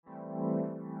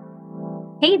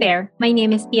Hey there, my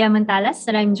name is Pia Montalas,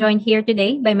 and I'm joined here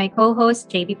today by my co host,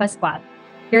 JP Pascual.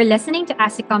 You're listening to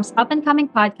ASICOM's up and coming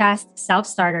podcast, Self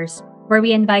Starters, where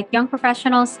we invite young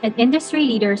professionals and industry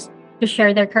leaders to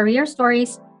share their career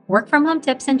stories, work from home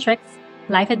tips and tricks,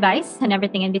 life advice, and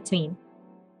everything in between.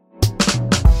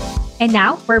 And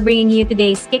now, we're bringing you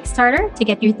today's Kickstarter to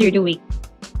get you through the week.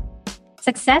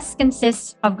 Success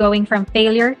consists of going from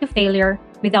failure to failure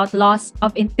without loss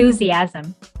of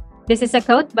enthusiasm. This is a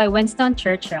quote by Winston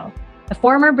Churchill, a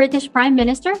former British Prime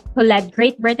Minister who led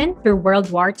Great Britain through World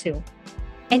War II.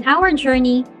 In our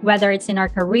journey, whether it's in our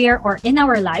career or in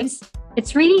our lives,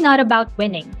 it's really not about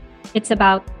winning. It's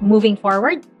about moving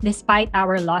forward despite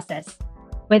our losses.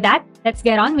 With that, let's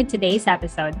get on with today's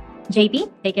episode.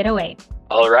 JP, take it away.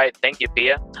 All right, thank you,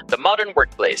 Pia. The modern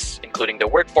workplace, including the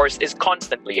workforce, is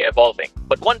constantly evolving.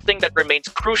 But one thing that remains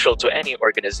crucial to any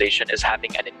organization is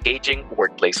having an engaging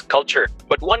workplace culture.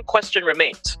 But one question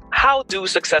remains: how do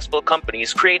successful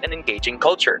companies create an engaging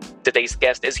culture? Today's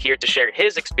guest is here to share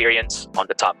his experience on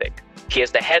the topic. He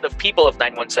is the head of people of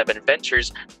 917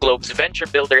 Ventures, Globe's venture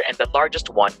builder and the largest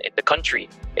one in the country.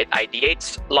 It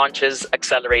ideates, launches,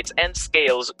 accelerates, and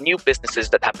scales new businesses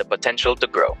that have the potential to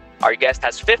grow. Our guest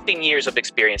has 15 years of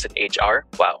experience in HR,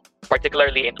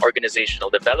 particularly in organizational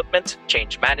development,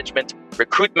 change management,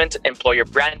 recruitment, employer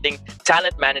branding,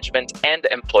 talent management, and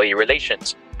employee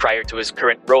relations. Prior to his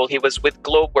current role, he was with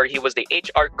Globe, where he was the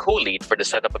HR co-lead for the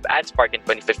setup of AdSpark in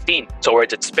 2015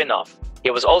 towards its spin-off. He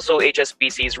was also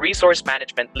HSBC's resource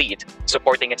management lead,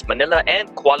 supporting its Manila and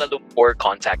Kuala Lumpur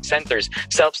contact centers.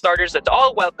 Self-starters that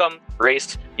all welcome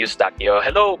Race Eustaquio.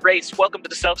 Hello, Race. Welcome to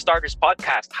the Self-Starters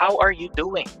podcast. How are you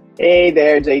doing? Hey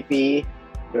there, JP.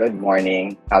 Good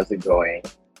morning. How's it going?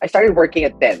 I started working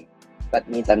at 10. That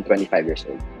means I'm 25 years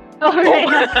old. All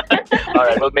right. All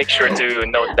right, we'll make sure to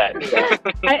note that.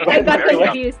 I got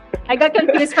confused. I got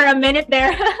confused for a minute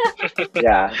there.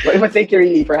 Yeah. But thank you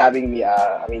really for having me.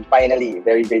 Finally,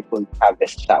 very grateful to have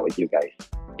this chat with you guys.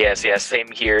 Yes,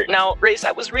 same here. Now, Race,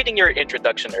 I was reading your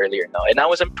introduction earlier now, and I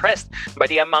was impressed by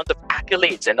the amount of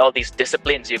accolades and all these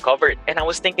disciplines you covered. And I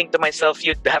was thinking to myself,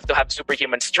 you'd have to have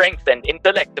superhuman strength and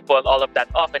intellect to pull all of that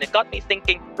off. And it got me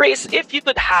thinking, Race, if you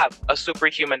could have a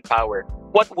superhuman power,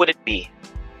 what would it be?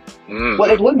 Well,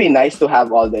 it would be nice to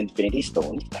have all the Infinity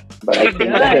Stones, but I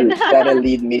think that'll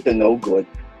lead me to no good.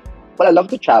 But I love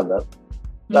to travel.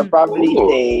 So I'll probably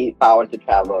say power to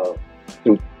travel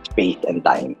through space and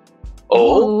time.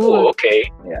 Oh, okay.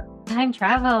 Yeah. Time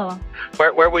travel.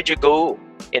 Where would you go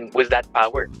with that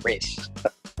power, Race?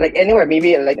 Like anywhere,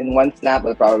 maybe like in one snap,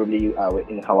 I'll probably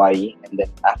in Hawaii, and then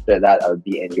after that, I'll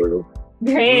be in Europe.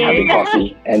 Great. Having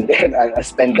coffee, and then I'll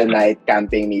spend the night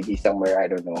camping, maybe somewhere, I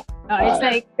don't know. It's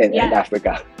like in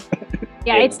Africa.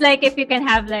 Yeah, it's like if you can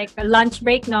have like a lunch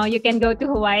break, you can go to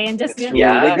Hawaii and just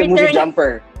Like the movie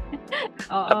Jumper.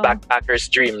 A backpacker's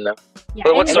dream, no? Yeah,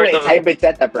 But what sort Anyway, of hybrid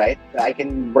setup, right? I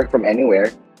can work from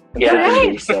anywhere. Yeah.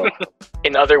 Right. So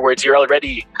In other words, you're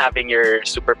already having your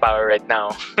superpower right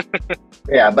now.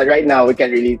 yeah, but right now we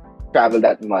can't really travel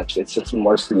that much. It's just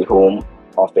mostly home,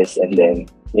 office, and then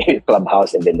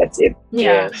clubhouse, and then that's it.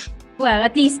 Yeah. Yes. Well,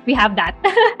 at least we have that.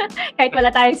 Kahit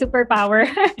wala tayong superpower.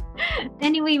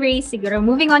 Anyway, Ray, siguro,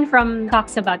 moving on from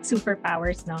talks about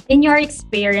superpowers, in your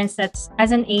experience as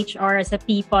an HR, as a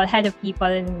head of people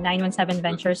in 917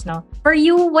 Ventures, for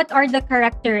you, what are the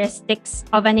characteristics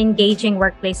of an engaging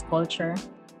workplace culture?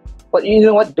 Well, you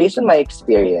know what? Based on my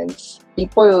experience,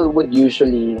 people would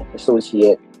usually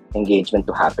associate engagement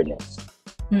to happiness,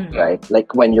 right?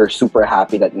 Like when you're super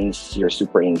happy, that means you're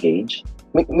super engaged.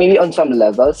 Maybe on some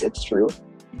levels, it's true.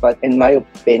 But in my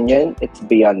opinion, it's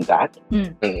beyond that.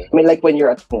 I mean, like when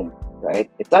you're at home, right?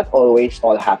 It's not always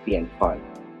all happy and fun.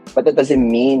 But that doesn't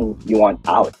mean you want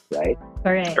out, right?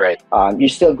 Correct. Right. You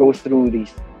still go through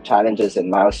these challenges and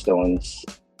milestones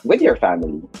with your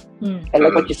family. And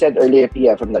like what you said earlier,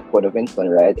 Pia, from that quote of Winston,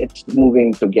 right? It's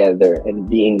moving together and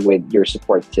being with your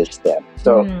support system.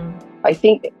 So I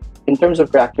think in terms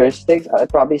of characteristics, I'd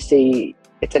probably say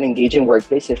it's an engaging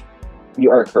workplace if you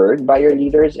are heard by your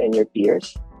leaders and your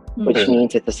peers, which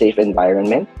means it's a safe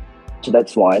environment. So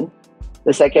that's one.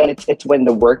 The second, it's when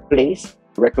the workplace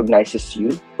recognizes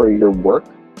you for your work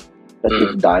that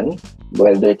you've done,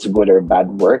 whether it's good or bad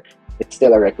work, it's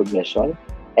still a recognition.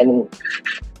 And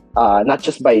not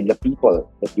just by the people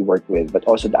that you work with, but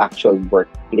also the actual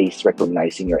workplace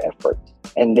recognizing your efforts.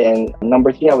 And then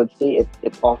number three, I would say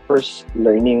it offers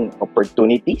learning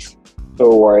opportunities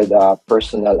toward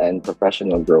personal and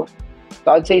professional growth.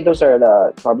 So I'd say those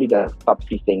are probably the top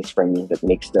three things for me that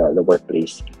makes the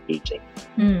workplace engaging.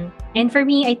 And for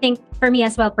me, I think for me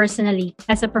as well, personally,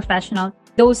 as a professional,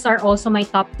 those are also my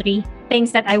top three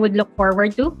things that I would look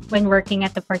forward to when working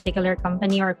at a particular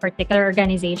company or a particular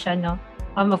organization, no?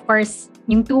 Of course,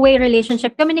 yung two-way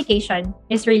relationship communication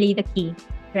is really the key,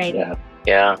 right?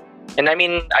 Yeah. And I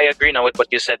mean, I agree now with what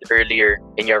you said earlier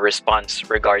in your response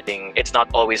regarding it's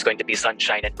not always going to be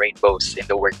sunshine and rainbows in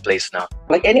the workplace now.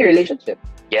 Like any relationship.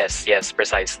 Yes,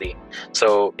 precisely.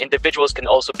 So individuals can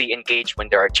also be engaged when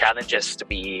there are challenges to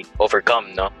be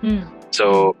overcome, no?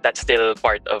 So that's still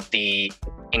part of the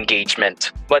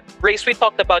engagement. But Race, we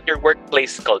talked about your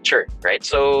workplace culture, right?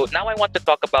 So now I want to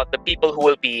talk about the people who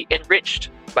will be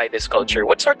enriched by this culture.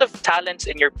 What sort of talents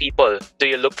in your people do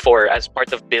you look for as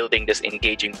part of building this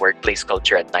engaging workplace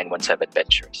culture at 917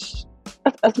 Ventures?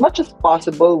 As much as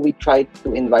possible, we try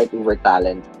to invite over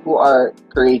talent who are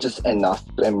courageous enough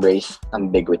to embrace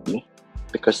ambiguity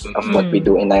because of what we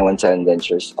do in 917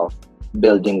 Ventures of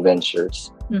building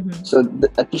ventures. So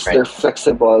at least they're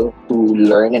flexible to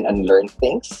learn and unlearn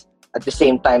things. At the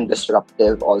same time,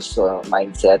 disruptive also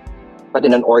mindset, but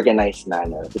in an organized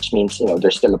manner, which means,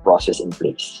 there's still a process in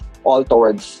place, all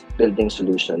towards building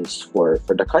solutions for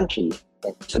the country.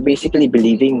 And so basically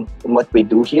believing in what we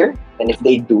do here, and if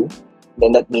they do,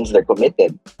 then that means they're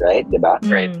committed, right? Diba?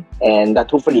 Right. And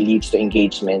that hopefully leads to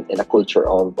engagement and a culture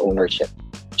of ownership,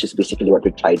 which is basically what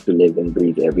we try to live and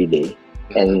breathe every day.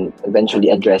 And eventually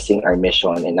addressing our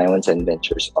mission in 917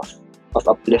 Ventures of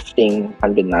uplifting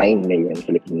 109 million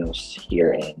Filipinos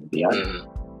here and beyond.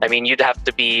 I mean, you'd have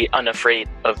to be unafraid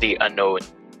of the unknown,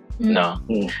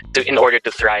 in order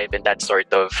to thrive in that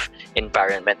sort of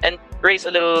environment. And raise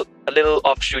a little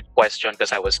offshoot question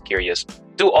because I was curious.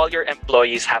 Do all your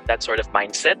employees have that sort of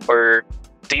mindset, or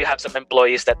do you have some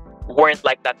employees that weren't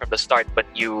like that from the start, but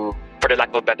you, for the lack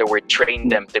of a better word,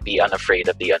 trained them to be unafraid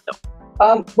of the unknown?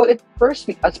 Well, at first,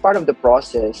 as part of the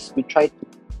process, we try to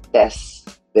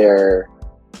test their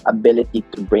ability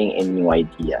to bring in new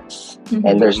ideas.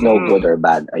 And there's no good or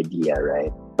bad idea,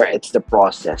 right? But it's the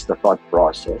process, the thought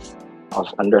process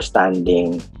of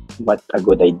understanding what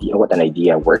an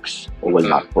idea works or will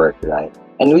not work, right?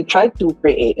 And we try to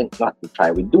create,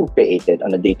 we do create it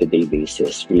on a day-to-day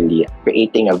basis, really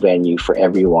creating a venue for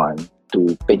everyone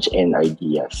to pitch in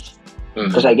ideas.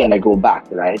 Because again, I go back,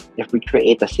 right? If we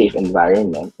create a safe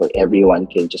environment where everyone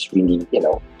can just really,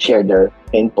 share their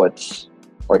inputs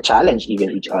or challenge even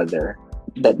each other,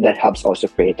 that helps also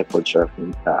create a culture,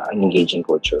 an engaging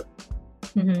culture.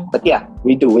 But yeah,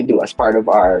 we do as part of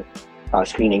our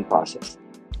screening process.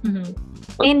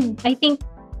 And I think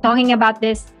talking about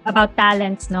this, about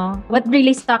talents, no? What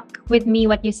really stuck with me,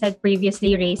 what you said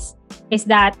previously, Race, is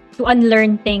that to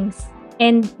unlearn things.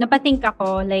 And napathink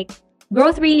ako, like,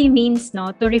 growth really means,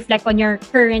 to reflect on your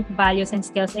current values and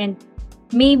skills and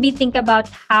maybe think about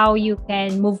how you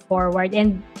can move forward.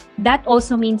 And that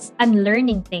also means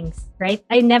unlearning things, right?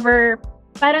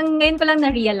 Parang ngayon ko lang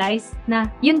na-realize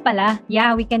na yun pala,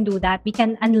 we can do that. We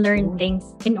can unlearn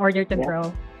things in order to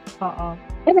grow.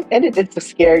 And it's a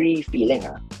scary feeling,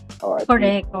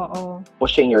 Correct,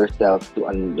 pushing yourself to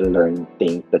unlearn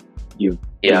things that you've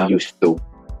been used to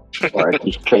or at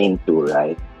least trained to,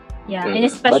 right? Yeah, and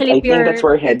especially but I think that's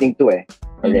where we're heading to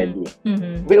already.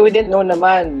 We didn't know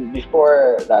naman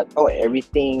before that,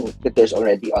 everything that there's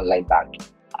already online banking.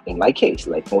 In my case,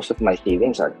 like most of my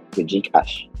savings are with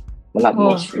GCash. Well, not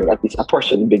most, at least a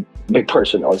portion, big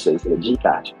portion also is with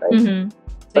GCash, right?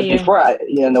 But before,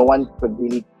 no one could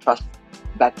really trust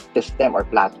that system or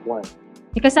platform.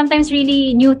 Because sometimes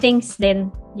really new things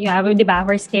then,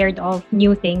 we're scared of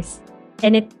new things.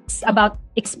 And it's about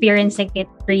experiencing it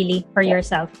really for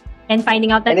yourself. And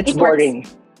finding out that it's boring.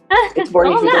 It's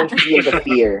boring if you don't feel the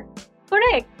fear.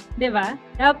 Correct. Diba?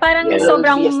 Parang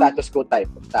sobrang... Be a status quo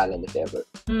type of talent if ever.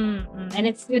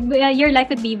 And your life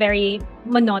would be very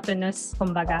monotonous,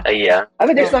 kumbaga. I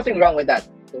mean, there's nothing wrong with that.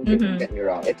 Don't get me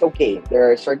wrong. It's okay. There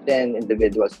are certain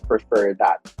individuals who prefer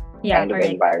that kind of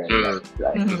environment.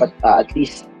 Right? But at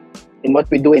least in what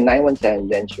we do in 917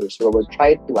 Ventures, where we'll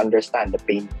try to understand the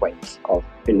pain points of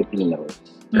Filipinos.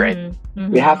 Right.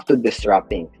 We have to disrupt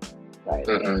things, right?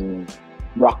 And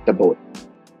rock the boat.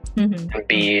 And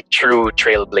be true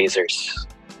trailblazers.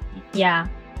 Yeah.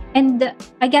 And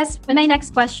I guess my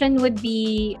next question would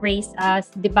be raised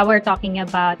as, diba, we're talking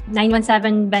about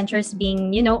 917 Ventures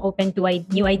being, open to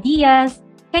new ideas.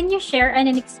 Can you share an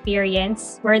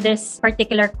experience where this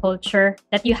particular culture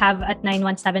that you have at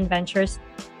 917 Ventures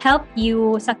helped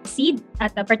you succeed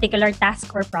at a particular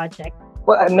task or project?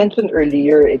 Well, I mentioned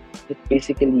earlier, it's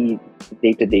basically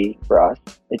day-to-day for us.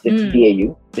 It's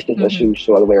BAU, business as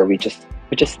usual, where we just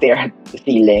stare at the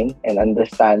ceiling and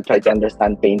try to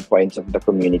understand pain points of the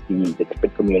community, the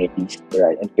different communities,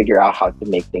 right, and figure out how to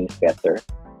make things better.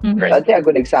 Right. I'd say a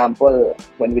good example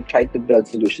when we tried to build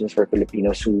solutions for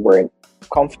Filipinos who weren't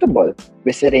comfortable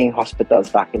visiting hospitals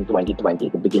back in 2020,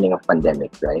 the beginning of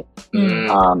pandemic, right?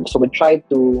 So we tried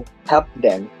to help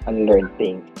them unlearn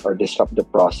things or disrupt the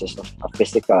process of a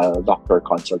physical doctor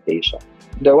consultation.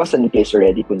 There was in place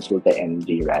already Consulta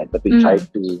MD, right? But we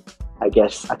tried to, I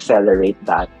guess, accelerate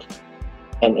that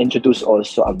and introduce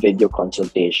also a video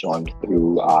consultation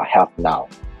through Health Now,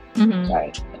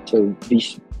 right? So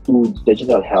these two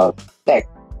digital health tech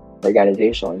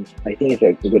organizations, I think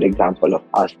it's a good example of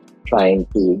us trying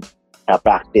to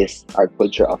practice our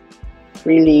culture of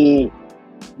really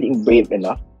being brave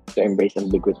enough to embrace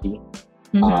ambiguity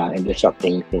and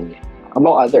disrupting things,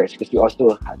 among others, because we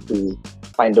also had to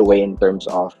find a way in terms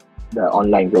of the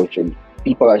online grocery.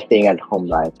 People are staying at home,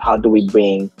 right? How do we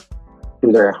bring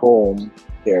to their home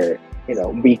their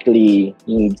weekly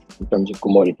needs in terms of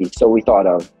commodities? So we thought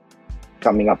of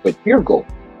coming up with PureGo,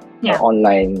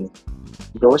 online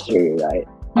grocery, right?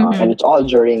 And it's all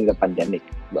during the pandemic,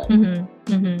 right?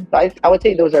 So I would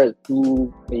say those are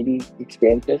two maybe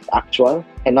experiences, actual,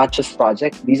 and not just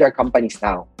projects. These are companies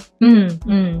now.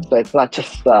 So it's not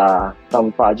just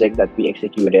some project that we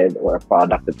executed or a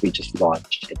product that we just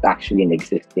launched. It's actually an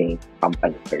existing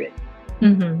company for it.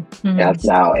 Health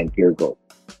Now and PureGo.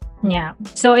 Yeah.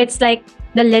 So it's like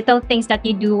the little things that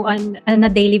you do on a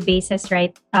daily basis,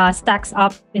 right? Stacks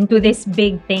up into these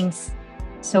big things.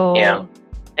 So yeah.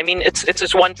 I mean, it's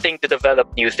just one thing to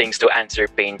develop new things to answer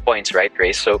pain points, right,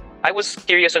 Ray? So I was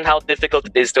curious on how difficult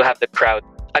it is to have the crowd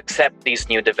accept these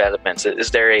new developments.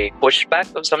 Is there a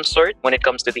pushback of some sort when it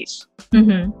comes to these?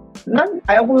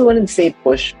 I wouldn't say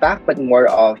pushback, but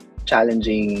more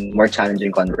challenging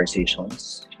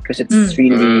conversations, because it's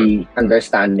really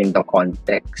understanding the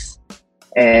context.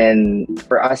 And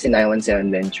for us in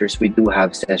 917 Ventures, we do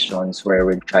have sessions where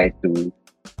we try to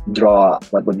draw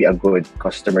what would be a good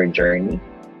customer journey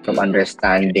from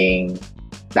understanding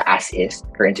the as-is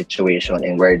current situation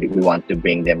and where do we want to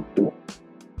bring them to,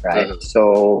 right?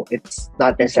 So it's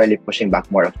not necessarily pushing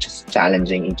back, more of just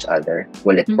challenging each other.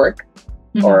 Will it work?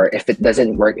 Or if it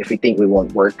doesn't work, if we think it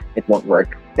won't work,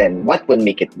 then what will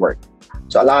make it work?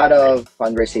 So a lot of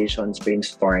conversations,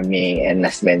 brainstorming, and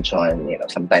as mentioned,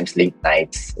 sometimes late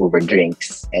nights over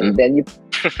drinks, and then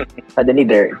suddenly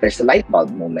there's a light bulb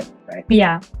moment, right?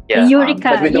 Yeah.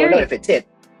 Eureka! But we don't know if it's it.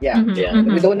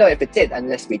 We don't know if it's it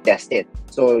unless we test it.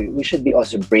 So we should be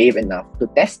also brave enough to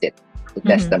test it, to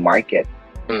test the market.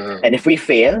 And if we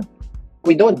fail,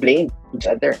 we don't blame each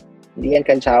other. Hindi yan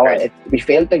kantsawa. If we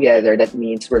fail together, that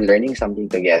means we're learning something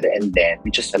together, and then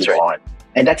we just move on.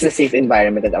 And that's the safe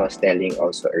environment that I was telling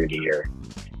also earlier.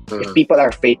 If people are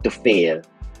afraid to fail,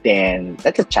 then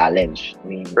that's a challenge. I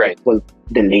mean, it will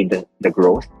delay the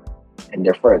growth and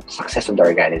therefore the success of the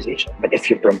organization. But if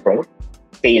you promote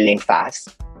failing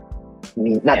fast,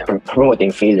 not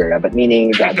promoting failure, but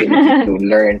meaning the ability to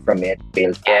learn from it,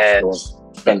 fail fast,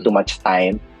 don't spend too much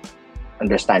time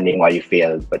understanding why you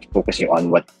failed, but focusing on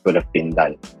what could have been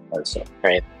done also.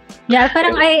 Right. Yeah,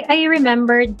 parang I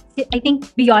remembered, I think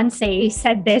Beyonce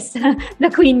said this,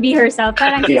 the Queen Bee herself.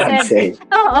 Parang she said,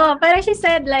 parang she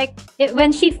said like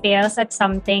when she fails at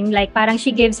something, like parang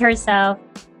she gives herself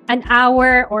an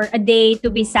hour or a day to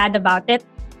be sad about it.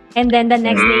 And then the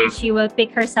next day, she will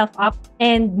pick herself up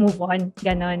and move on.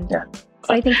 Ganon. Yeah.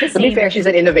 So I think the to same. be fair, she's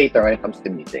an innovator when it comes to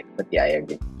music. But yeah, I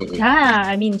agree. Yeah,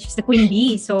 I mean, she's the Queen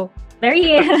Bee. So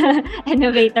very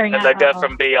innovator nga. Talaga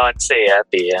from Beyonce,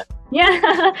 Pia.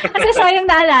 Yeah. Kasi siya yung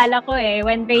naalala ko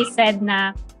when Ray said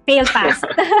na fail fast.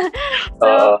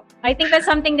 So I think that's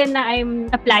something that I'm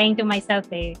applying to myself.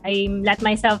 I let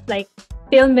myself like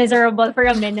feel miserable for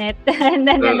a minute and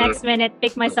then the next minute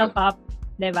pick myself up.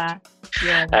 Diba?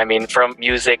 Yeah. I mean, from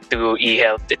music to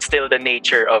e-health, it's still the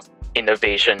nature of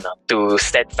innovation to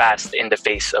steadfast in the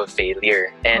face of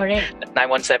failure. And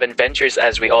 917 Ventures,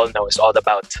 as we all know, is all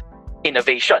about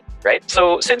innovation, right?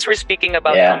 So since we're speaking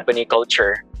about company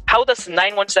culture, how does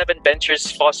 917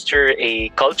 Ventures foster a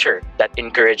culture that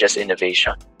encourages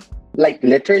innovation? Like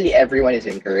literally everyone is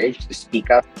encouraged to speak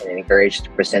up and encouraged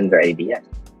to present their ideas.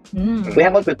 We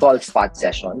have what we call spot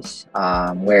sessions,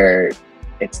 where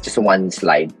it's just one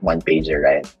slide, one pager,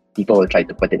 right? People will try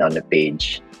to put it on the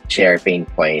page, share pain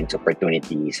points,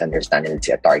 opportunities, understanding, let's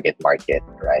say, a target market,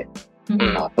 right?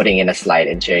 Putting in a slide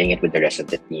and sharing it with the rest of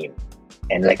the team.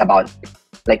 And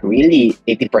really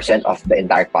 80% of the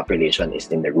entire population is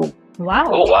in the room. Wow.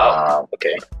 Oh, wow.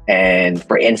 Okay. And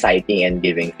for insighting and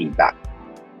giving feedback.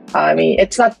 I mean,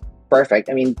 it's not perfect.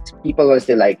 I mean, people will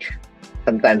still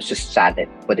sometimes just chat it,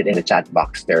 put it in the chat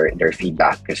box, their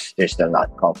feedback, because they're still not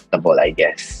comfortable, I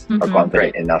guess, or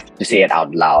confident enough to say it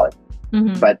out loud.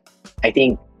 But I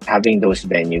think having those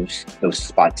venues, those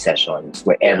spot sessions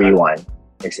where everyone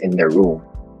is in the room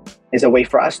is a way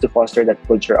for us to foster that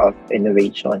culture of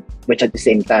innovation, which at the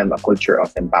same time a culture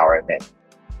of empowerment.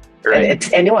 Right. And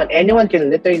it's anyone can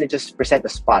literally just present a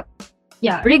spot.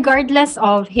 Yeah, regardless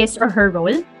of his or her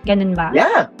role. Ganun ba?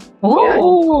 Yeah.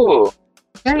 Oh,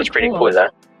 Very that's pretty cool, huh?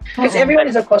 Because everyone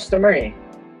is a customer. I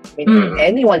mean,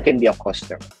 anyone can be a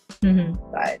customer.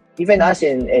 Right? Even us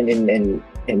in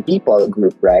people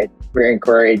group, right? We're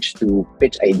encouraged to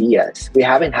pitch ideas. We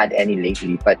haven't had any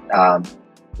lately, but I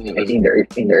think in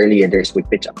the earlier years we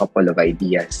pitched a couple of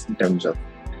ideas in terms of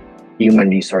human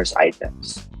resource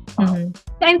items.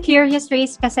 I'm curious,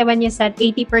 Race, kasi when you said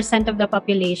 80% of the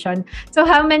population, so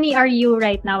how many are you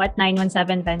right now at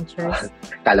 917 Ventures?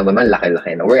 Kala mo man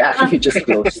laki-laki, no? We're actually just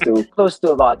close to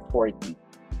about 40.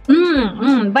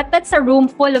 But that's a room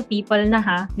full of people na,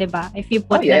 ha? Diba? If you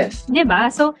put them,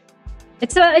 diba? So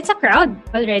it's a crowd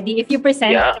already. If you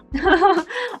present,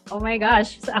 oh my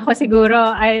gosh, so ako siguro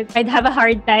I'd have a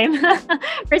hard time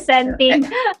presenting.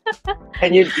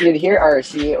 And you'd hear our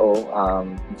CEO,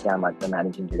 Siamat, the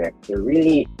managing director,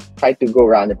 really try to go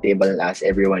around the table and ask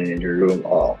everyone in the room,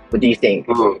 what do you think?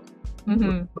 What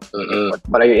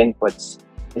are your inputs?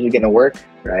 Is it gonna work,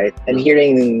 right? And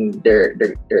hearing their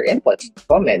inputs,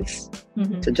 comments,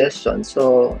 suggestions.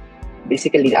 So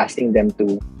basically asking them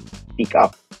to speak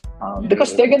up.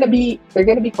 Because they're gonna be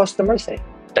customers, eh?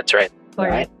 That's right.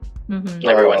 Right. So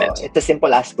Everyone is. it's as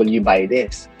simple as, will you buy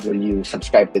this? Will you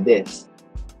subscribe to this?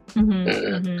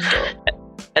 And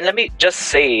let me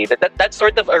just say that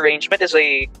sort of arrangement is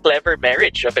a clever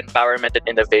marriage of empowerment and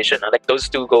innovation. Like those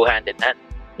two go hand in hand.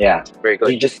 Yeah, very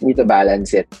good. You just need to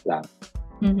balance it lang.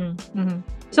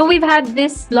 So we've had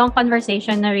this long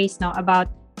conversation, Race, no, about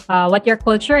what your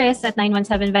culture is at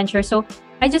 917 Ventures. So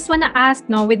I just want to ask,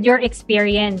 no, with your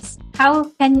experience, how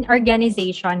can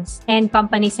organizations and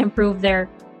companies improve their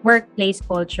workplace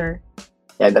culture?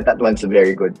 Yeah, that one's a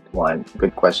very good one.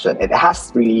 Good question. It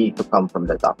has really to come from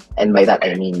the top. And by that,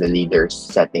 I mean the leaders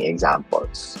setting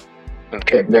examples.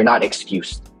 Okay. They're not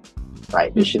excused,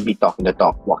 right? They should be talking the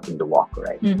talk, walking the walk,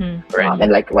 right? Right.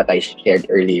 And like what I shared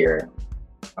earlier,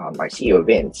 our CEO,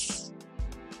 Vince,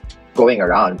 going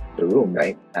around the room,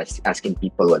 right? Asking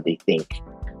people what they think,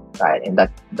 right? And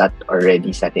that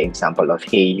already set the example of,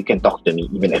 hey, you can talk to me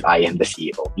even if I am the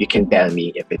CEO. You can tell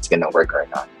me if it's going to work or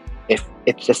not. If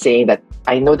it's a saying that,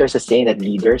 I know there's a saying that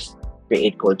leaders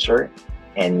create culture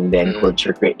and then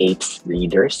culture creates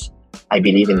leaders. I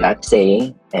believe in that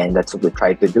saying, and that's what we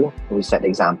try to do. We set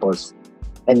examples.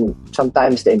 And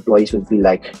sometimes the employees would be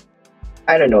like,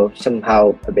 I don't know,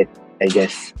 somehow a bit, I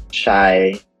guess,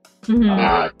 shy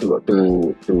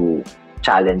to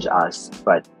challenge us,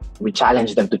 but we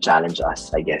challenge them to challenge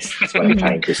us, I guess. That's what I'm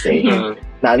trying to say.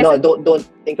 Now, no, don't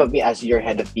think of me as your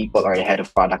head of people or the head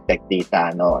of product tech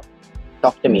data. No,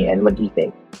 talk to me and what do you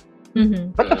think?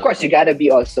 But of course, you gotta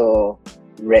be also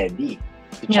ready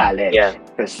to challenge.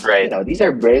 Because these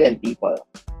are brilliant people.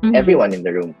 Everyone in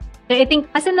the room. I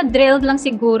think kasi na-drilled lang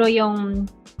siguro yung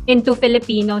into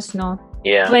Filipinos, no?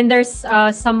 Yeah. When there's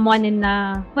someone in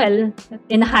a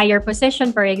higher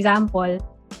position, for example,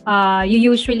 you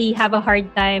usually have a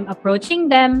hard time approaching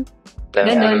them.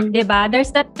 Ganun, diba?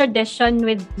 There's that tradition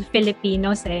with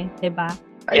Filipinos, diba?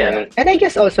 Yeah. And I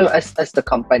guess also as the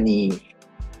company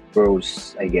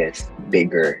grows, I guess,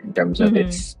 bigger in terms of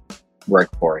its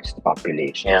workforce, the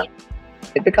population,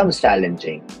 it becomes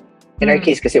challenging. In our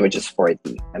case, kasi we're just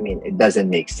 40. I mean, it doesn't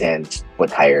make sense to put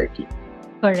hierarchy.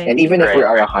 Correct. And even if we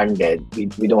are 100,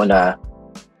 we don't want to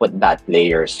put that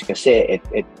layers kasi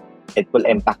it will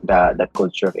impact the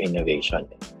culture of innovation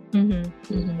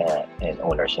and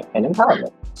ownership and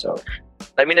empowerment. So,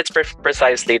 I mean, it's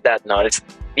precisely that. No,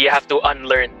 you have to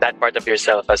unlearn that part of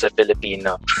yourself as a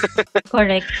Filipino.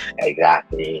 Correct.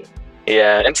 Exactly.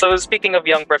 Yeah, and so speaking of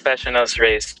young professionals,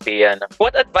 Race,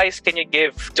 what advice can you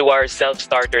give to our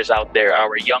self-starters out there,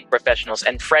 our young professionals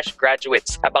and fresh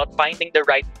graduates about finding the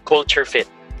right culture fit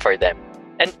for them?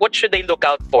 And what should they look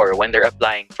out for when they're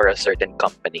applying for a certain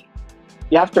company?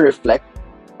 You have to reflect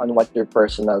on what your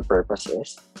personal purpose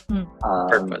is,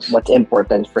 what's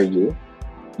important for you,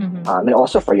 and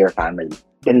also for your family.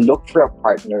 Then look for a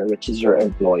partner, which is your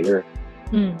employer,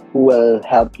 who will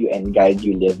help you and guide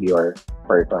you live your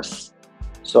purpose.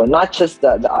 So not just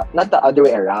not the other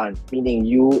way around, meaning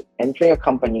you entering a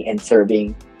company and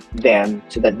serving them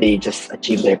so that they just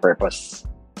achieve their purpose.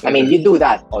 I mean, you do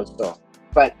that also,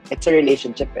 but it's a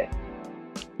relationship,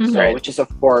 so, which is of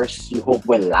course you hope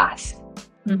will last.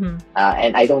 And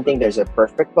I don't think there's a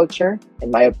perfect culture.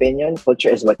 In my opinion, culture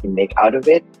is what you make out of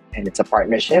it, and it's a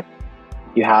partnership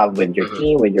you have with your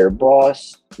team, with your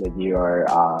boss, with your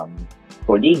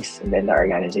colleagues in the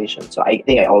organization. So I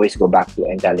think I always go back to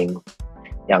and telling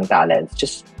young talents,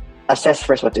 just assess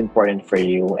first what's important for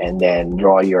you and then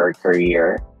draw your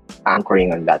career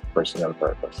anchoring on that personal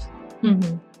purpose.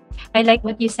 Mm-hmm. I like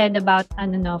what you said about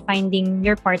finding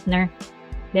your partner.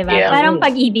 Diba? Yeah. Parang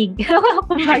pag-ibig.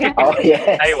 Oh,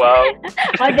 yes. Ay, wow.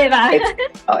 Diba?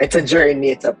 It's a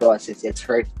journey. It's a process. It's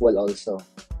hurtful also.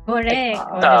 Correct.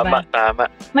 Tama, Diba? tama.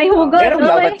 May hugot. Meron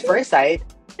no? love at first sight.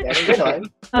 Meron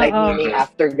ganon. Like, Oo. meaning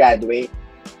after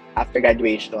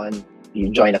graduation,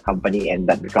 you join a company and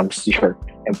that becomes your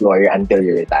employer until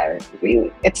you retire.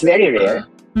 It's very rare.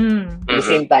 Mm. At the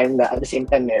same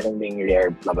time, meron ding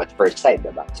rare love at first sight,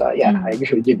 diba? So yeah, I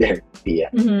agree with you there, Pia.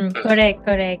 Mm-hmm. Correct.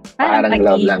 Parang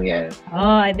love lang yan.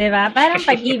 Oh, diba? Parang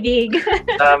pag-ibig.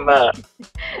 Tama.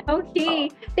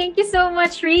 Okay. Thank you so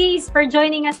much, Reese, for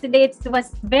joining us today. It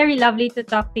was very lovely to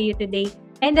talk to you today.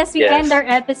 And as we end our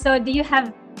episode, do you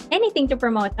have anything to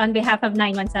promote on behalf of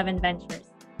 917 Ventures?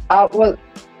 Well,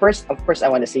 first, of course,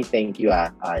 I want to say thank you,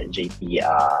 JP,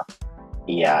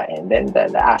 Pia, and then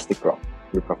the Asticro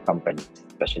group of companies,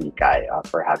 especially Kai,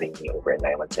 for having me over at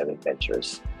 917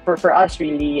 Ventures. For us,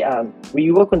 really,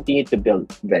 we will continue to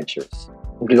build ventures.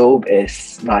 Globe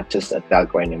is not just a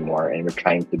telco anymore, and we're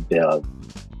trying to build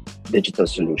digital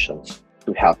solutions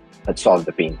to help solve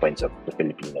the pain points of the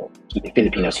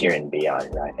Filipinos here and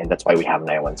beyond, right? And that's why we have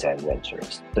 917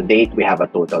 Ventures. To date, we have a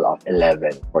total of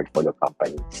 11 portfolio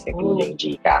companies, including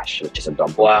GCash, which is a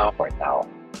double for now.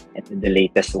 And the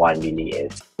latest one really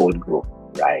is CodeGo,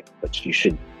 right? But you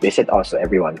should visit also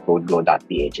everyone,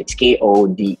 codego.ph. It's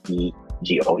KODEGO.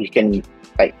 You can,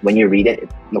 like, when you read it,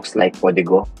 it looks like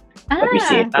Codigo, but we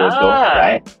say it CodeGo,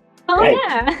 right? Oh, right.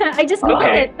 Yeah. I just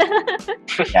Googled it.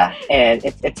 Yeah, and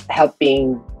it's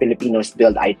helping Filipinos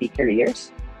build IT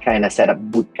careers, trying to set up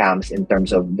boot camps in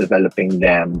terms of developing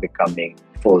them, becoming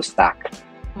full stack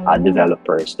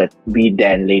developers that we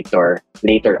then later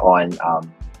on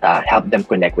help them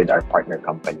connect with our partner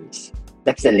companies.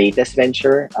 That's the latest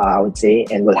venture, I would say,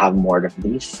 and we'll have more of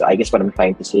these. So I guess what I'm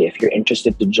trying to say, if you're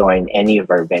interested to join any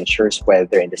of our ventures,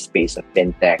 whether in the space of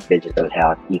fintech, digital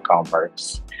health,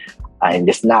 e-commerce, in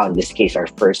this case, our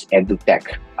first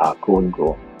edutech,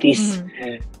 CodeGo, please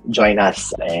join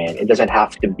us. And it doesn't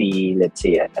have to be, let's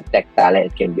say, a tech talent.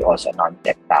 It can be also a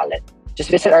non-tech talent.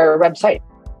 Just visit our website,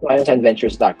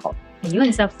 917ventures.com.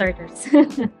 Yun, self-starters.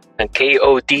 And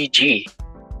KODGGO.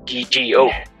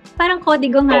 Parang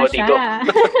Codigo nga Codigo. siya.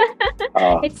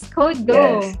 It's CodeGo.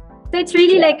 Yes. So it's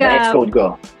really like it's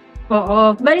CodeGo.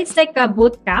 But it's like a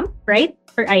boot camp, right?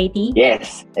 For IT?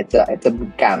 Yes, it's a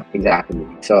boot camp, exactly.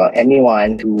 So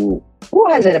anyone who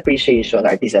has an appreciation or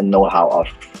at least a know-how of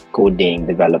coding,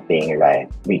 developing, right?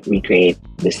 We create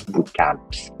these boot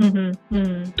camps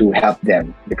to help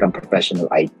them become professional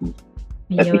IT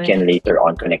that we can later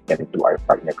on connect them to our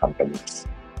partner companies.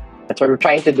 That's what we're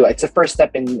trying to do. It's the first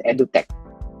step in edutech.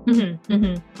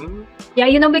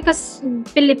 Yeah, because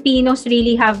Filipinos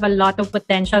really have a lot of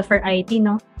potential for IT,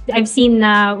 no? I've seen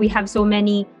we have so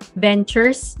many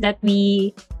ventures that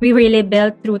we really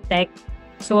built through tech.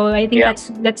 So I think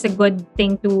that's a good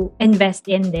thing to invest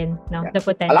in then, no? The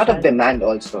potential. A lot of demand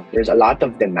also. There's a lot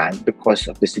of demand because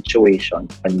of the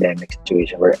pandemic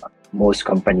situation where most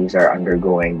companies are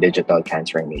undergoing digital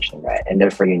transformation, right? And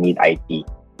therefore you need IT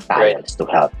talents to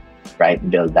help, right,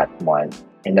 build that one.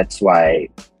 And that's why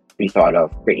we thought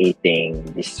of creating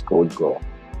this CodeGo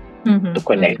to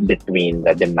connect between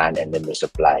the demand and then the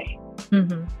supply.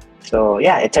 So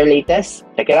yeah, it's our latest.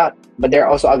 Check it out. But there are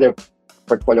also other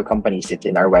portfolio companies. It's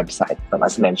in our website, from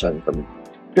as mentioned, from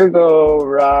Purego,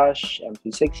 Rush,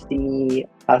 M260,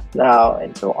 HealthNow,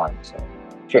 and so on. So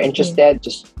if you're interested,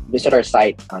 just visit our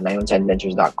site on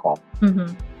 917ventures.com.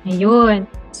 Ayun.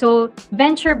 So,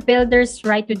 venture builders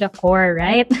right to the core,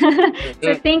 right?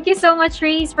 So, thank you so much,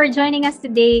 Reese, for joining us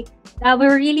today.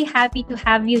 We're really happy to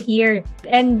have you here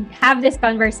and have this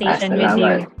conversation with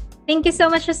you. Thank you so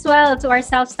much as well to our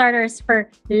self-starters for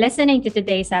listening to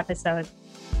today's episode.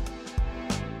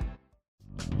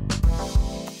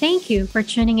 Thank you for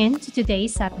tuning in to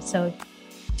today's episode.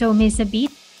 Don't miss a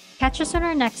beat. Catch us on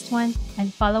our next one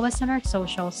and follow us on our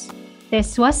socials.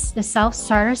 This was the Self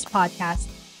Starters Podcast,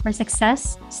 where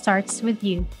success starts with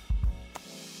you.